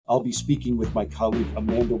I'll be speaking with my colleague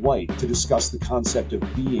Amanda White to discuss the concept of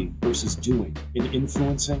being versus doing in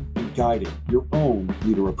influencing and guiding your own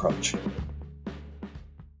leader approach.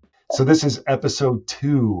 So this is episode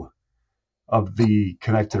 2 of the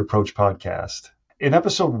Connected Approach podcast. In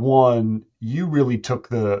episode 1, you really took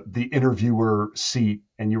the interviewer seat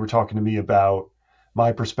and you were talking to me about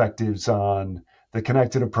my perspectives on the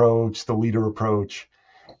connected approach, the leader approach.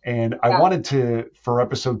 And I wanted to, for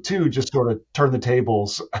episode 2, just sort of turn the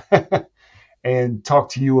tables and talk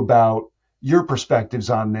to you about your perspectives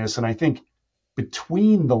on this. And I think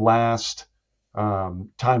between the last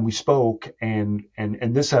time we spoke and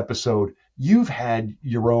this episode, you've had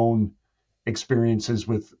your own experiences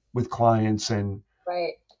with clients and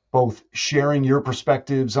right. both sharing your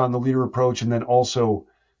perspectives on the leader approach and then also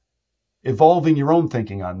evolving your own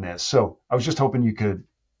thinking on this. So I was just hoping you could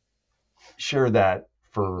share that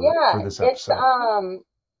for this episode.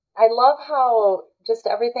 I love how just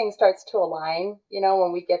everything starts to align,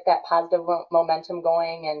 when we get that positive momentum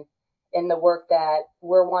going and in the work that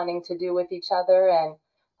we're wanting to do with each other. And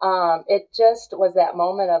it just was that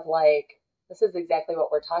moment of like, this is exactly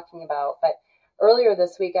what we're talking about. But earlier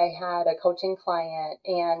this week, I had a coaching client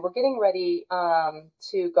and we're getting ready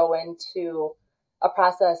to go into a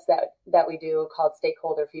process that we do called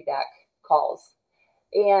stakeholder feedback calls.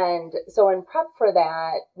 And so in prep for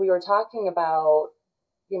that, we were talking about,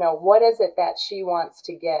 what is it that she wants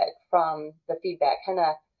to get from the feedback, kind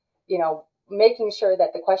of, making sure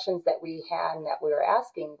that the questions that we had and that we were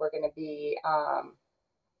asking were going to be,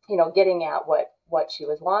 getting at what she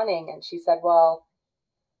was wanting. And she said, well,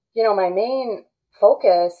 my main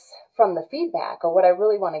focus from the feedback or what I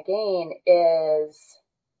really want to gain is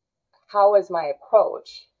how is my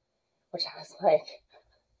approach, which I was like,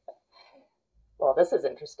 well, this is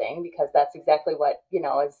interesting because that's exactly what, is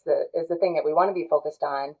the thing that we want to be focused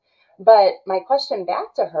on. But my question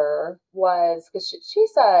back to her was, because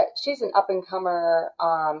she's an up and comer,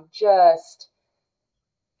 just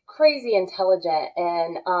crazy intelligent.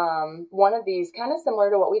 And one of these kind of similar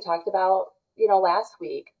to what we talked about, last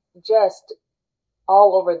week, just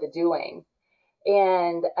all over the doing.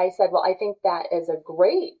 And I said, well, I think that is a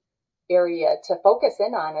great area to focus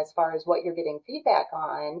in on as far as what you're getting feedback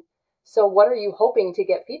on. So what are you hoping to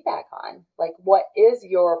get feedback on? Like, what is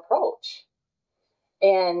your approach?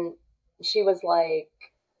 And she was like,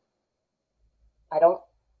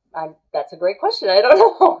 that's a great question. I don't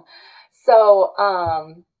know. So,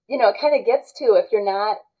 it kind of gets to, if you're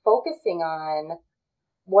not focusing on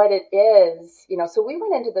what it is, so we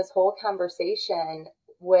went into this whole conversation,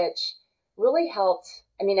 which really helped.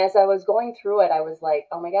 I mean, as I was going through it, I was like,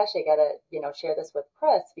 oh my gosh, I gotta, share this with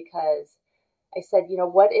Chris, because I said,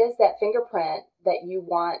 what is that fingerprint that you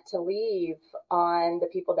want to leave on the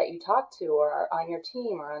people that you talk to or on your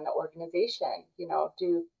team or on the organization?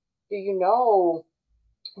 Do you know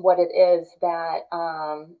what it is that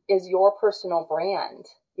is your personal brand,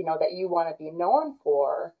 that you want to be known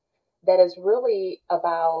for, that is really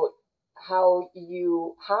about how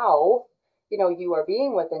you are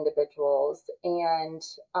being with individuals. And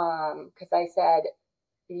because I said,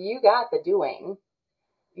 you got the doing,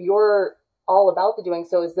 you're all about the doing.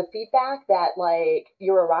 So is the feedback that like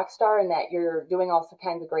you're a rock star and that you're doing all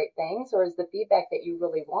kinds of great things, or is the feedback that you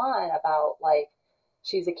really want about like,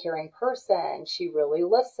 she's a caring person, she really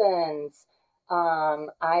listens,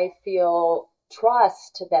 I feel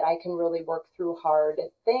trust that I can really work through hard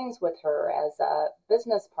things with her as a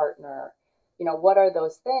business partner, what are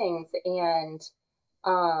those things? And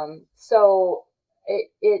so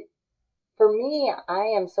it for me, I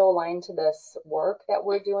am so aligned to this work that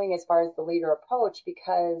we're doing as far as the leader approach,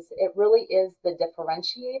 because it really is the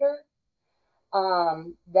differentiator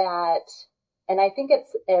that, and I think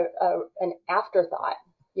it's an afterthought,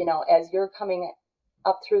 as you're coming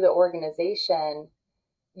up through the organization,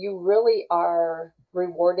 you really are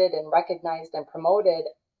rewarded and recognized and promoted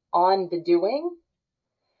on the doing.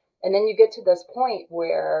 And then you get to this point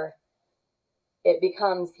where it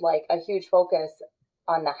becomes like a huge focus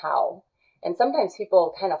on the how. And sometimes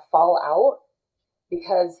people kind of fall out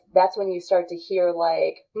because that's when you start to hear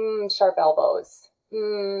like, sharp elbows,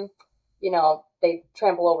 they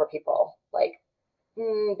trample over people, like,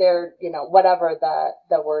 they're, whatever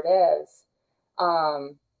the word is.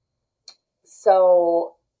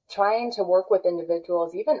 So trying to work with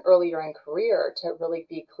individuals even earlier in career to really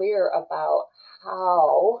be clear about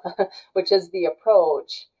how, which is the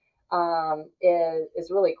approach, is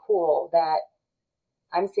really cool. That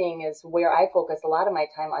I'm seeing is where I focus a lot of my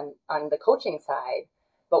time on the coaching side,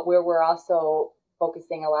 but where we're also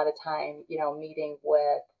focusing a lot of time, meeting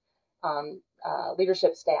with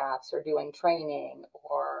leadership staffs or doing training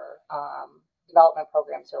or development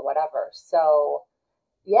programs or whatever. So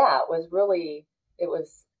yeah, it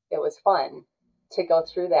was fun to go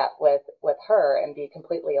through that with her and be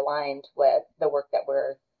completely aligned with the work that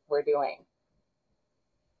we're doing.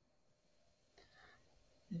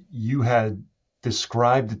 You had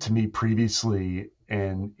described it to me previously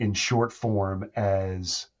and in short form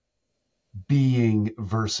as being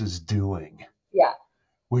versus doing, Yeah,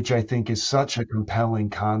 which I think is such a compelling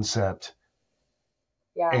concept.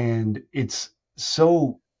 yeah, And it's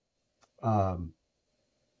so um,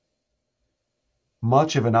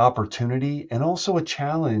 much of an opportunity and also a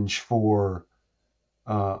challenge for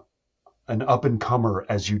uh, an up and comer,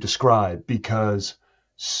 as you described, because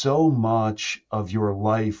so much of your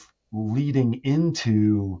life leading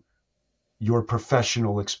into your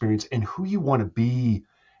professional experience and who you want to be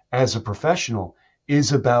as a professional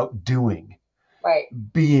is about doing, right.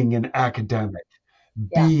 being an academic,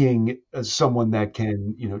 Yeah, being someone that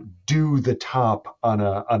can, do the top on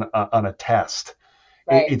a test.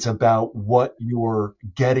 right, It's about what you're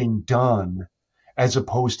getting done as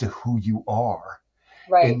opposed to who you are.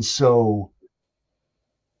 right. And so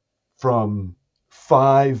from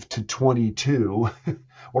 5 to 22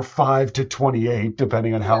 or 5 to 28,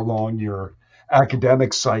 depending on how Yeah, long your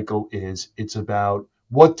academic cycle is, it's about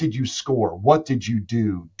what did you score? What did you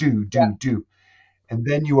do? Do, yeah, do, do. And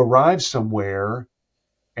then you arrive somewhere,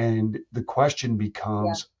 and the question yeah,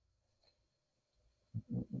 becomes,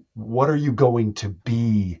 what are you going to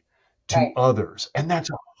be to right. others? And that's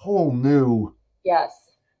a whole new Yes,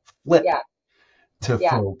 flip yeah, to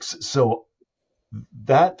yeah, folks. So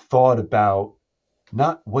that thought about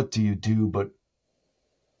not what do you do, but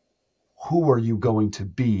who are you going to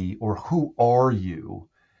be, or who are you?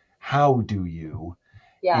 How do you,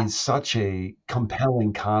 yeah, is such a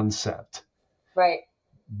compelling concept. right.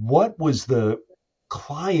 What was the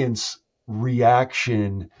client's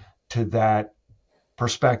reaction to that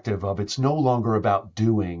perspective of it's no longer about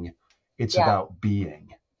doing, it's Yeah, about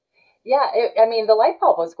being? yeah. I mean, the light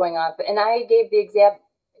bulb was going off, and I gave the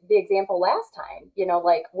example last time.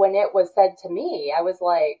 Like when it was said to me, I was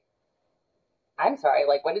like, "I'm sorry,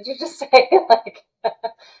 like, what did you just say?" Like,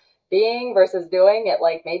 being versus doing, it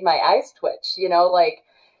like made my eyes twitch. Like,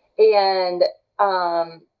 and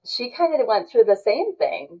she kind of went through the same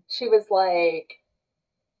thing. She was like,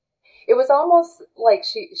 it was almost like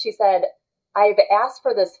she said, "I've asked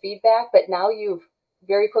for this feedback, but now you've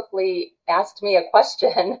very quickly asked me a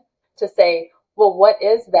question to say, well, what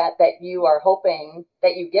is that you are hoping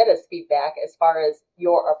that you get as feedback as far as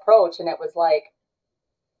your approach?" And it was like,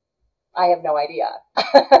 I have no idea.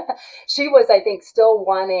 She was, I think, still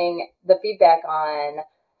wanting the feedback on,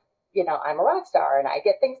 I'm a rock star and I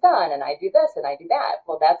get things done and I do this and I do that.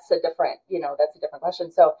 Well, that's a different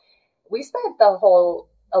question. So we spent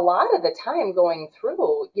a lot of the time going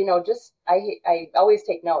through, just, I always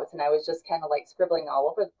take notes, and I was just kind of like scribbling all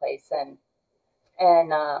over the place, and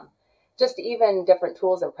just even different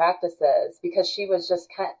tools and practices, because she was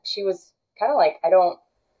kind of like, I don't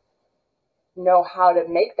know how to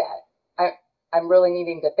make that. I'm really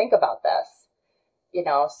needing to think about this,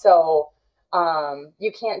 so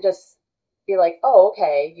you can't just be like, oh,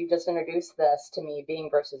 okay, you just introduced this to me, being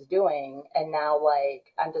versus doing, and now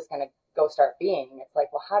like I'm just going to go start being. It's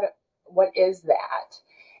like, well, what is that?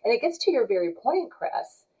 And it gets to your very point,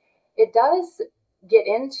 Chris. It does get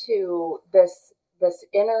into this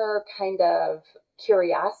inner kind of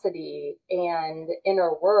curiosity and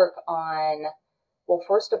inner work on, well,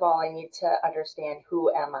 first of all, I need to understand,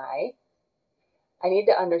 who am I need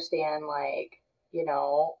to understand, like, you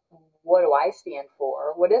know, what do I stand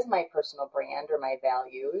for? What is my personal brand or my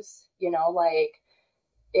values? Like,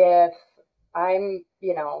 if I'm,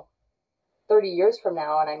 30 years from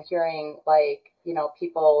now and I'm hearing, like,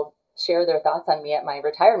 people share their thoughts on me at my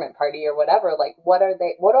retirement party or whatever, like, what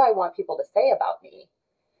do I want people to say about me?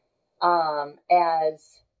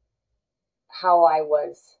 As how I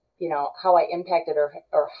was, how I impacted,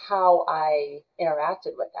 or how I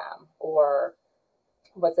interacted with them, or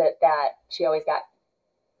was it that she always got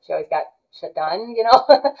shit done,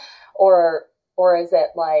 or is it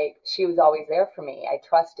like she was always there for me? I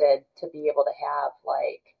trusted to be able to have,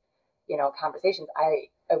 like, conversations. I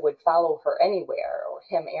would follow her anywhere, or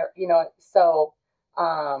him, so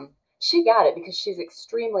she got it because she's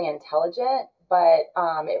extremely intelligent, but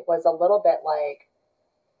it was a little bit like,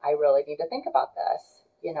 I really need to think about this,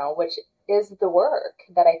 which is the work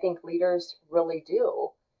that I think leaders really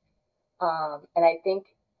do. And I think,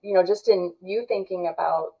 just in you thinking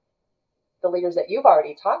about the leaders that you've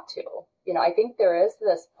already talked to, I think there is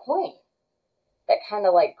this point that kind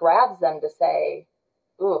of like grabs them to say,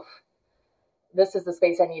 oof, this is the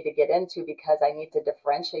space I need to get into because I need to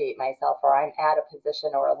differentiate myself, or I'm at a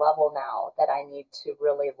position or a level now that I need to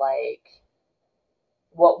really like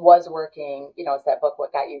what was working. It's that book,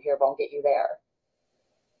 What Got You Here Won't Get You There.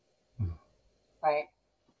 Right.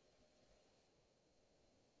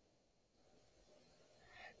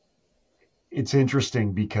 It's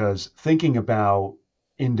interesting because thinking about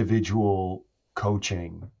individual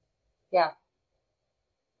coaching, Yeah.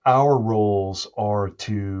 our roles are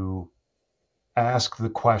to ask the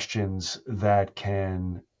questions that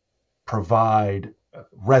can provide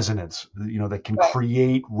resonance, that can Right.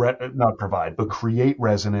 create, not provide, but create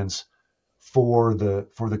resonance for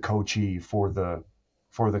the coachee, for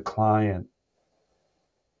the client.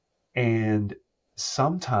 And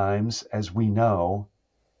sometimes, as we know,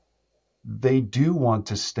 they do want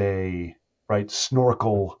to stay right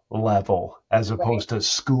snorkel level as Right. opposed to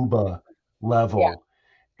scuba Yeah. level.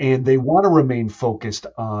 And they want to remain focused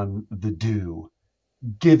on the do,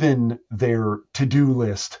 given their to-do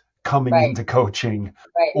list coming Right. into coaching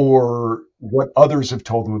Right. or what others have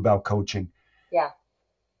told them about coaching. Yeah.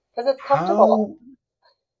 Because it's comfortable. How,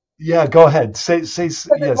 yeah, go ahead. Because it's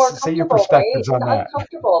Yes, more say your comfortable, right? perspectives It's on that.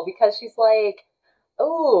 uncomfortable because she's like,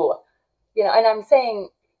 oh, and I'm saying,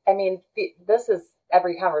 I mean, this is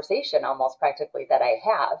every conversation almost practically that I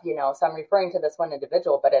have, so I'm referring to this one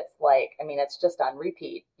individual, but it's like, I mean, it's just on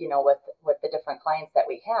repeat, with the different clients that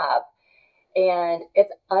we have. And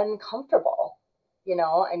it's uncomfortable,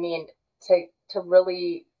 I mean, to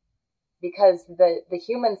really, because the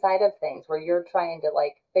human side of things where you're trying to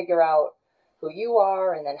like figure out who you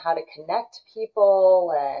are and then how to connect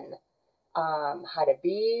people and how to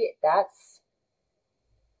be, that's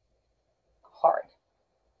hard.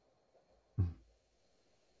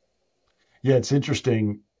 Yeah, it's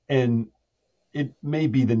interesting. And it may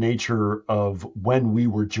be the nature of when we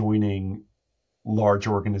were joining large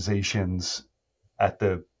organizations at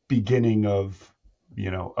the beginning of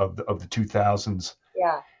the 2000s,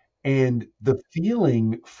 Yeah. and the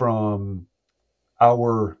feeling from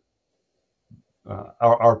our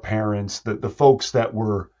our parents, the folks that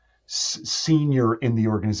were senior in the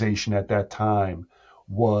organization at that time,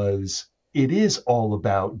 was it is all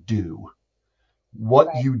about do what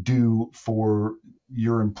Right. you do for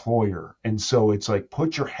your employer. And so it's like,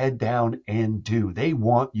 put your head down and do. They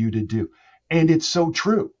want you to do. And it's so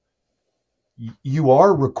true. You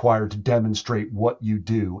are required to demonstrate what you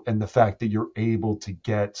do and the fact that you're able to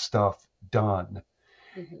get stuff done.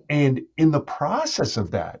 Hmm. And in the process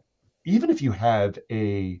of that, even if you have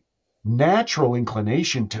a natural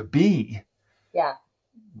inclination to be, Yeah.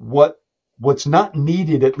 what what's not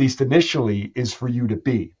needed, at least initially, is for you to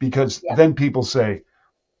be, because Yeah. then people say,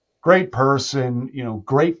 great person,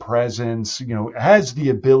 great presence, has the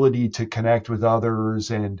ability to connect with others,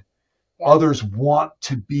 and Yeah. others want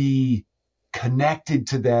to be connected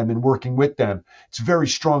to them and working with them. It's very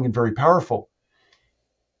strong and very powerful.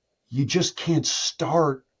 You just can't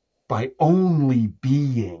start by only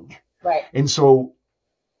being. Right. And so,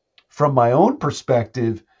 from my own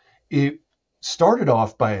perspective, it started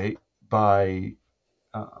off by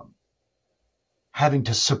um, having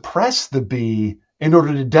to suppress the be in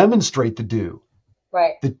order to demonstrate the do.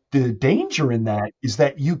 Right. The danger in that is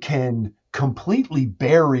that you can completely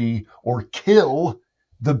bury or kill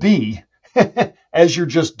the bee as you're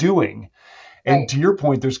just doing. And Right. to your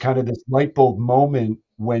point, there's kind of this light bulb moment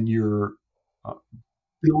when you're uh,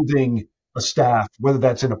 building a staff, whether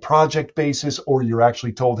that's in a project basis or you're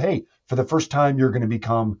actually told, hey, for the first time, you're going to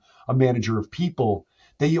become a manager of people,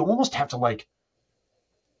 that you almost have to like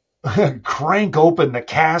crank open the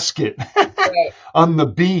casket Right. on the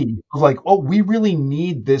bee of like, oh, we really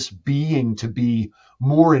need this being to be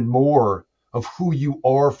more and more of who you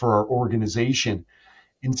are for our organization.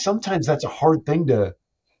 And sometimes that's a hard thing to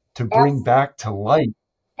bring Abs- back to light.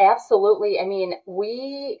 Absolutely. I mean,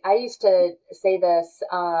 I used to say this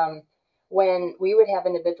when we would have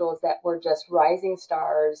individuals that were just rising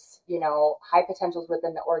stars, high potentials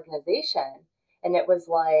within the organization. And it was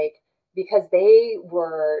like, because they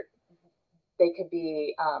could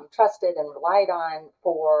be trusted and relied on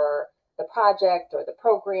for the project or the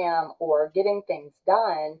program or getting things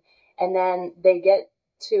done. And then they get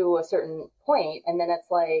to a certain point, and then it's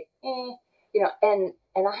like, and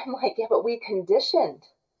I'm like, yeah, but we conditioned.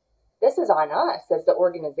 This is on us as the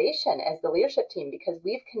organization, as the leadership team, because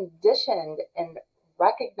we've conditioned and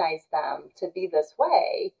recognized them to be this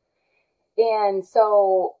way. And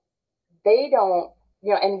so they don't,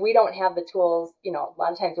 and we don't have the tools, a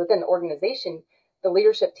lot of times within the organization, the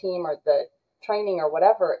leadership team or the training or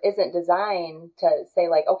whatever isn't designed to say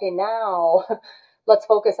like, okay, now let's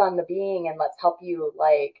focus on the being and let's help you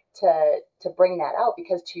like to bring that out.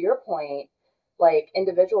 Because to your point, like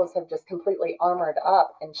individuals have just completely armored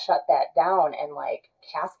up and shut that down and like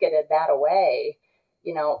casketed that away,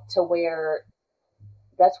 to where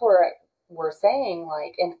that's where we're saying,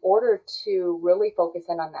 like, in order to really focus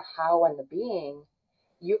in on the how and the being,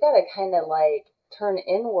 you got to kind of like turn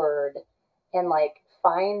inward and like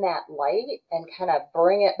find that light and kind of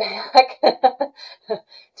bring it back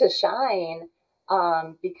to shine,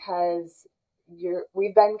 because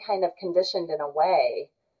we've been kind of conditioned in a way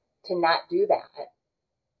to not do that.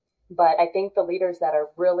 But I think the leaders that are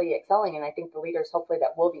really excelling, and I think the leaders hopefully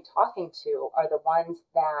that we'll be talking to, are the ones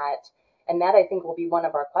that, and that I think will be one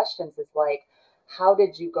of our questions, is like, how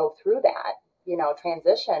did you go through that,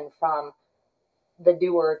 transition from the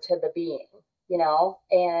doer to the being,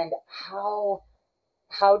 and how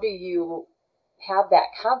do you have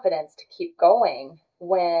that confidence to keep going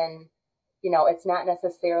when, it's not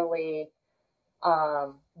necessarily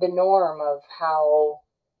the norm of how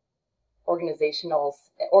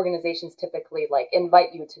organizations typically like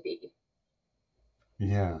invite you to be.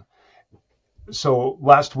 Yeah. So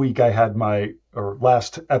last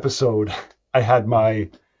episode, I had my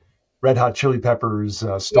Red Hot Chili Peppers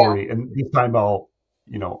Yeah, story, and this time I'll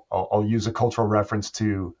use a cultural reference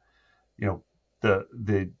to,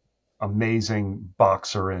 the amazing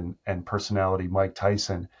boxer and personality Mike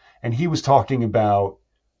Tyson, and he was talking about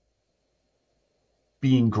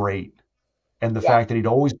being great and the yeah, fact that he'd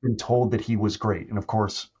always been told that he was great, and of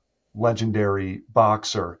course, legendary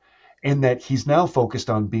boxer, and that he's now focused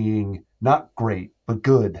on being not great but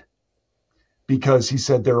good, because he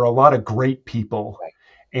said there are a lot of great people. right,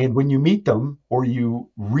 And when you meet them or you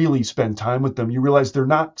really spend time with them, you realize they're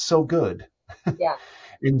not so good. yeah,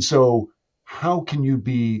 And so, how can you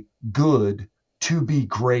be good to be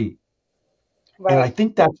great? And I right,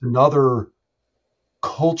 think that's another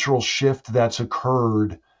cultural shift that's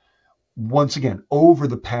occurred once again over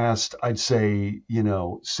the past, I'd say,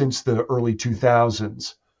 since the early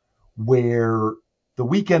 2000s, where the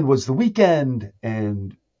weekend was the weekend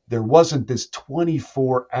and there wasn't this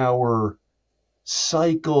 24-hour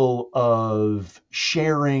cycle of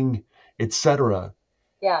sharing, etc.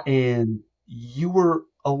 yeah, And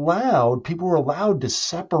people were allowed to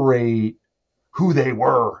separate who they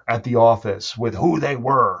were at the office with who they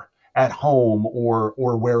were at home or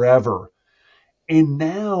wherever. And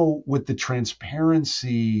now with the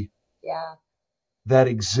transparency yeah, that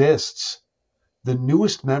exists, the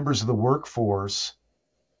newest members of the workforce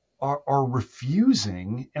are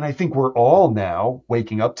refusing, and I think we're all now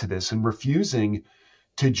waking up to this and refusing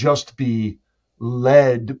to just be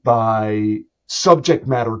led by subject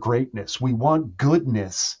matter greatness. We want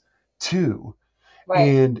goodness too. right,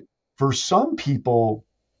 And for some people,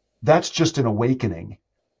 that's just an awakening.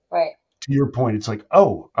 right, To your point, it's like,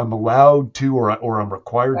 oh, I'm allowed to, or I'm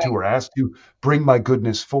required to, right. or asked to bring my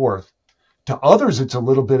goodness forth. To others, it's a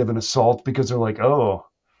little bit of an assault because they're like, oh,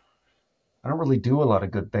 I don't really do a lot of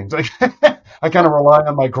good things. I kind of rely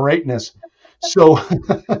on my greatness. So,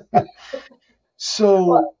 Well,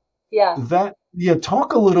 so yeah, yeah,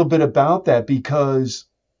 talk a little bit about that, because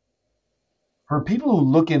for people who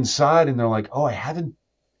look inside and they're like, oh,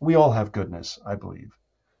 we all have goodness, I believe,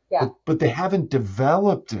 yeah. but they haven't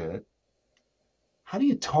developed it. How do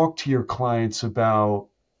you talk to your clients about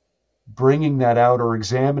bringing that out or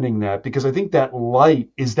examining that? Because I think that light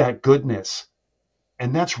is that goodness.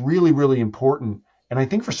 And that's really, really important. And I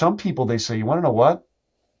think for some people, they say, you want to know what?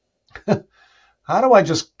 How do I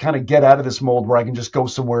just kind of get out of this mold where I can just go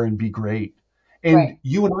somewhere and be great? Right, And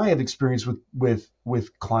you and I have experience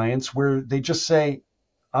with clients where they just say,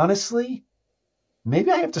 honestly, maybe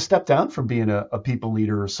I have to step down from being a people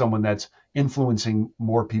leader or someone that's influencing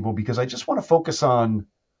more people, because I just want to focus on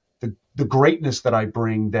the greatness that I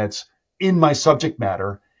bring that's in my subject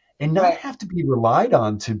matter, and not right, have to be relied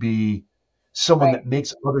on to be someone right. that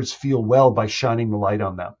makes others feel well by shining the light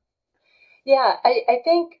on them. Yeah, I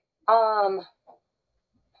think, um,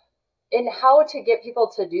 in how to get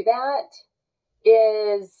people to do that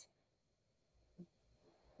is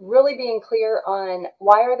really being clear on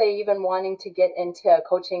why are they even wanting to get into a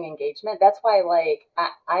coaching engagement. That's why, like,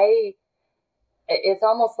 it's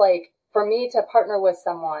almost like for me to partner with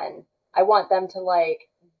someone, I want them to like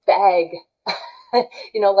beg,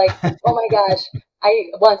 like, oh my gosh, I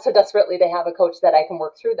want so desperately to have a coach that I can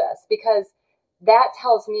work through this, because that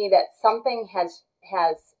tells me that something has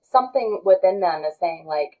something within them is saying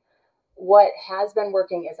like what has been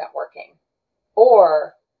working isn't working,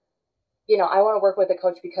 or I want to work with a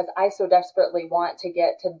coach because I so desperately want to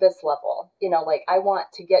get to this level, like I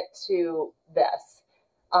want to get to this,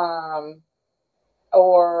 um,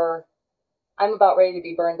 or I'm about ready to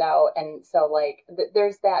be burned out. And so like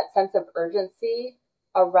there's that sense of urgency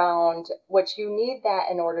around which you need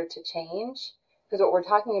that in order to change. Because what we're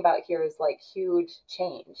talking about here is like huge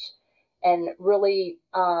change and really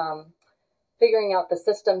figuring out the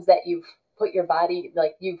systems that you've put your body,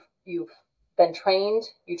 like you've been trained,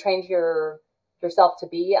 you trained yourself to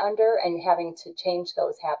be under, and having to change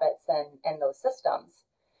those habits and those systems.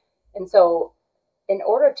 And so in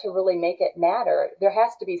order to really make it matter, there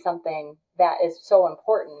has to be something that is so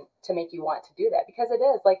important to make you want to do that, because it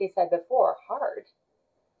is, like I said before, hard.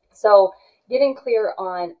 So getting clear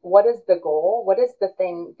on what is the goal, what is the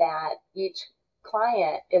thing that each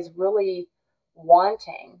client is really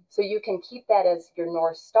wanting. So you can keep that as your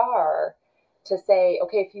North Star to say,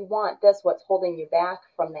 okay, if you want this, what's holding you back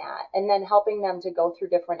from that? And then helping them to go through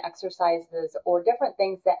different exercises or different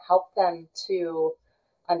things that help them to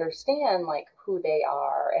understand like who they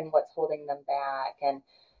are and what's holding them back, and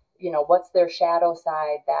what's their shadow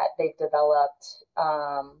side that they've developed.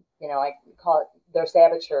 I call it their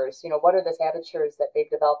saboteurs. What are the saboteurs that they've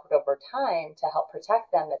developed over time to help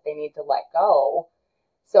protect them that they need to let go,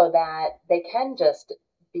 so that they can just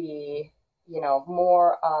be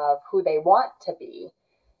more of who they want to be,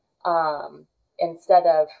 instead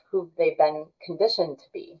of who they've been conditioned to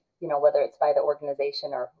be, whether it's by the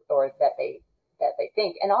organization or that they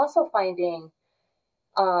think. And also finding,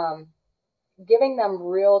 giving them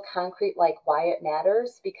real concrete, like why it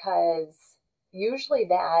matters, because usually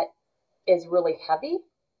that is really heavy.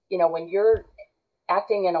 When you're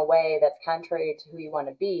acting in a way that's contrary to who you want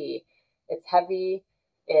to be, it's heavy,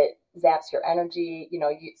 it zaps your energy,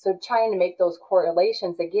 so trying to make those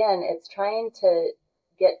correlations, again, it's trying to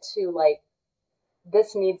get to like,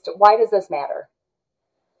 why does this matter?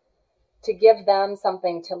 To give them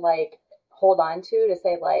something to like hold on to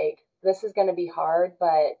say like, this is going to be hard,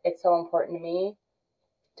 but it's so important to me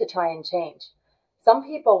to try and change. Some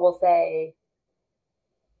people will say,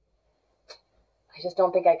 I just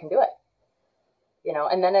don't think I can do it,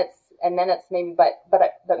 and then it's maybe,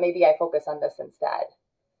 but maybe I focus on this instead.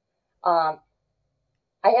 I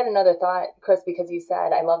had another thought, Chris, because you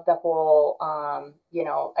said, I love the whole,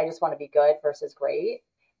 I just want to be good versus great.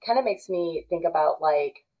 Kind of makes me think about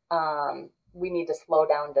like, we need to slow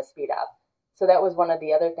down to speed up. So that was one of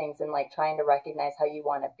the other things in like trying to recognize how you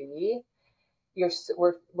want to be.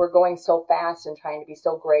 We're going so fast and trying to be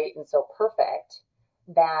so great and so perfect,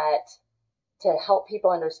 that to help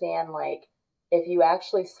people understand, like, if you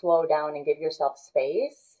actually slow down and give yourself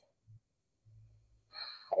space,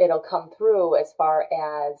 it'll come through as far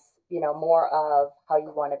as, more of how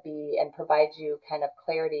you want to be, and provide you kind of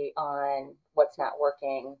clarity on what's not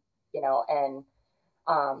working, and,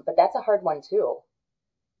 but that's a hard one too.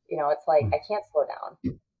 It's like, I can't slow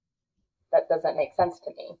down. That doesn't make sense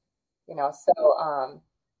to me, so,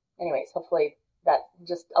 anyways, hopefully that,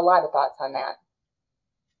 just a lot of thoughts on that.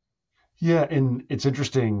 Yeah, and it's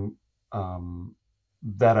interesting,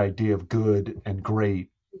 that idea of good and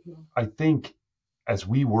great. Mm-hmm. I think as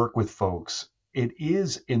we work with folks, it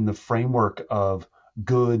is in the framework of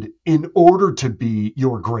good in order to be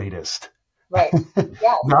your greatest, Right.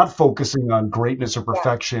 Yes. not focusing on greatness or Yeah.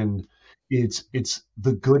 perfection. It's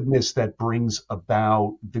the goodness that brings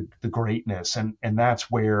about the greatness, and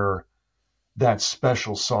that's where that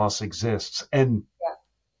special sauce exists. And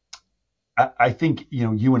Yeah. I think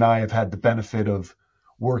you and I have had the benefit of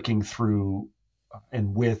working through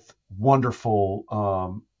and with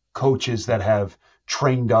wonderful coaches that have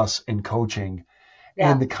trained us in coaching,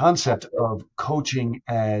 Yeah. and the concept of coaching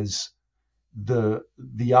as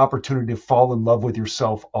the opportunity to fall in love with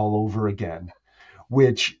yourself all over again,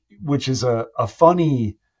 which is a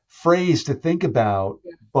funny phrase to think about,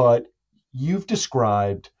 Yeah. but you've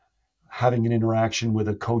described having an interaction with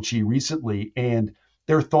a coachee recently, and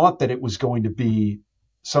their thought that it was going to be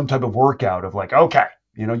some type of workout of like, okay,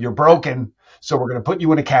 you're broken, so we're going to put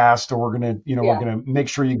you in a cast, or we're Yeah. going to make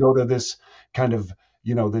sure you go to this kind of,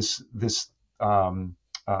 this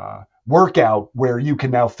workout where you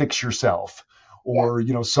can now fix yourself, Yeah.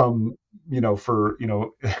 or some, for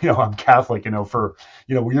I'm Catholic, for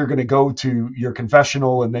where you're going to go to your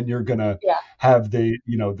confessional, and then you're going to Yeah. have the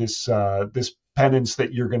this penance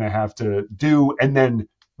that you're going to have to do, and then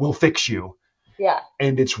we'll fix you. Yeah.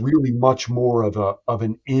 And it's really much more of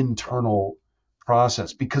an internal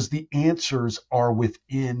process, because the answers are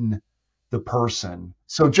within the person.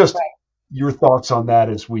 So just Right. your thoughts on that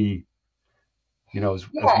as we as Yeah.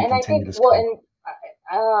 we And I continue think, this well, conversation.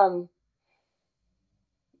 and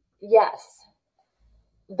yes,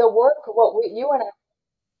 the work, what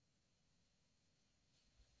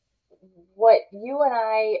you and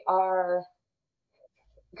I are,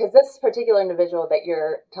 because this particular individual that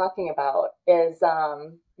you're talking about is,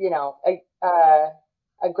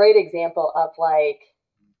 a great example of like,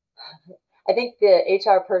 I think the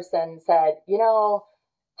HR person said,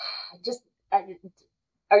 just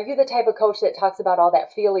are you the type of coach that talks about all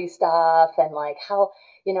that feely stuff and like how,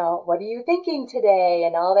 what are you thinking today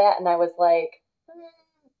and all that? And I was like,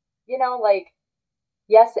 like,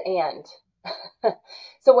 yes, and.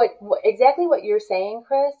 So exactly what you're saying,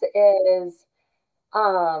 Chris, is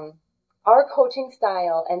um, our coaching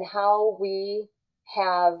style and how we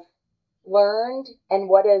have learned and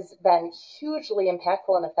what has been hugely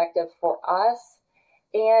impactful and effective for us,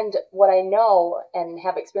 and what I know and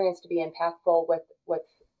have experienced to be impactful with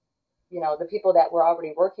the people that we're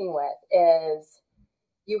already working with, is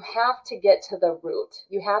you have to get to the root.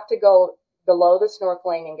 You have to go below the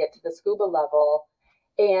snorkeling and get to the scuba level,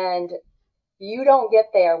 and you don't get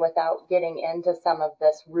there without getting into some of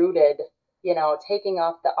this rooted, taking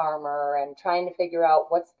off the armor and trying to figure out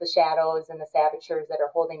what's the shadows and the saboteurs that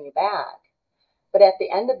are holding you back. But at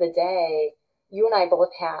the end of the day, you and I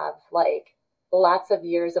both have like lots of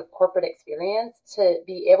years of corporate experience to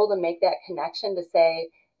be able to make that connection to say,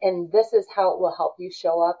 and this is how it will help you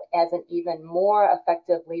show up as an even more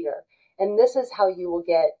effective leader. And this is how you will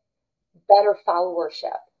get better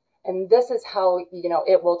followership. And this is how,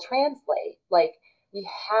 it will translate. Like, you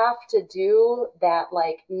have to do that,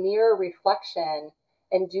 like, mirror reflection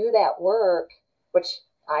and do that work, which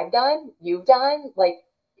I've done, you've done. Like,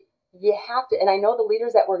 you have to, and I know the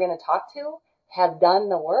leaders that we're going to talk to have done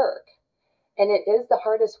the work. And it is the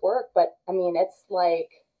hardest work, but I mean, it's like,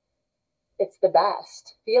 it's the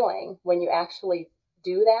best feeling when you actually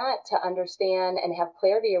do that, to understand and have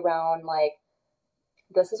clarity around, like,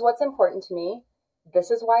 this is what's important to me.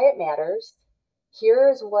 This is why it matters.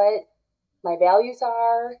 Here's what my values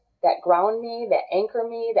are that ground me, that anchor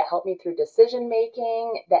me, that help me through decision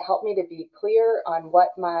making, that help me to be clear on what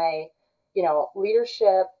my,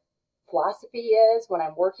 leadership philosophy is when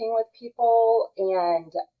I'm working with people.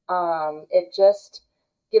 And it just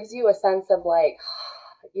gives you a sense of like,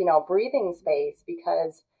 breathing space,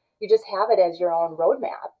 because you just have it as your own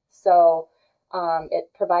roadmap. So it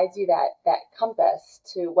provides you that compass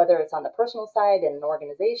to whether it's on the personal side in an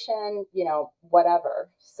organization, whatever.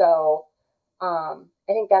 So I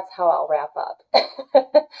think that's how I'll wrap up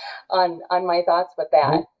on my thoughts with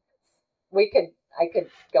that. I could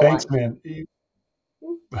go Thanks, on. man.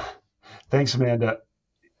 Thanks, Amanda.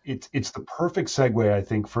 It's the perfect segue, I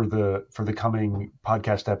think, for the coming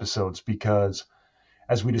podcast episodes, because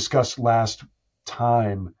as we discussed last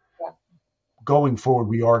time, Yeah. going forward,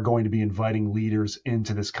 we are going to be inviting leaders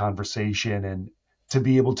into this conversation and to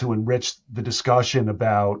be able to enrich the discussion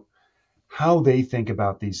about how they think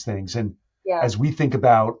about these things. And Yeah. as we think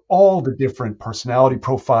about all the different personality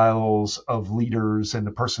profiles of leaders and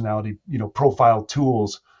the personality, profile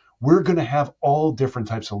tools, we're going to have all different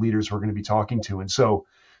types of leaders we're going to be talking to. And so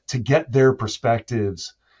to get their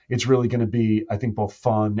perspectives, it's really going to be, I think, both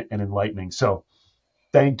fun and enlightening. So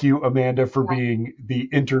thank you, Amanda, for being the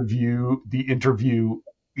interviewee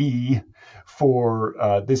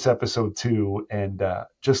for this episode too. And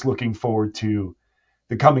just looking forward to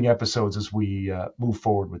the coming episodes as we move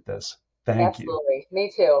forward with this. Thank you. Absolutely.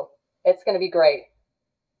 Me too. It's going to be great.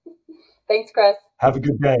 Thanks, Chris. Have a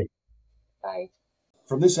good day. Bye.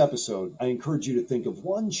 From this episode, I encourage you to think of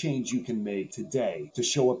one change you can make today to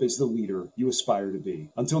show up as the leader you aspire to be.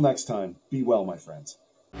 Until next time, be well, my friends.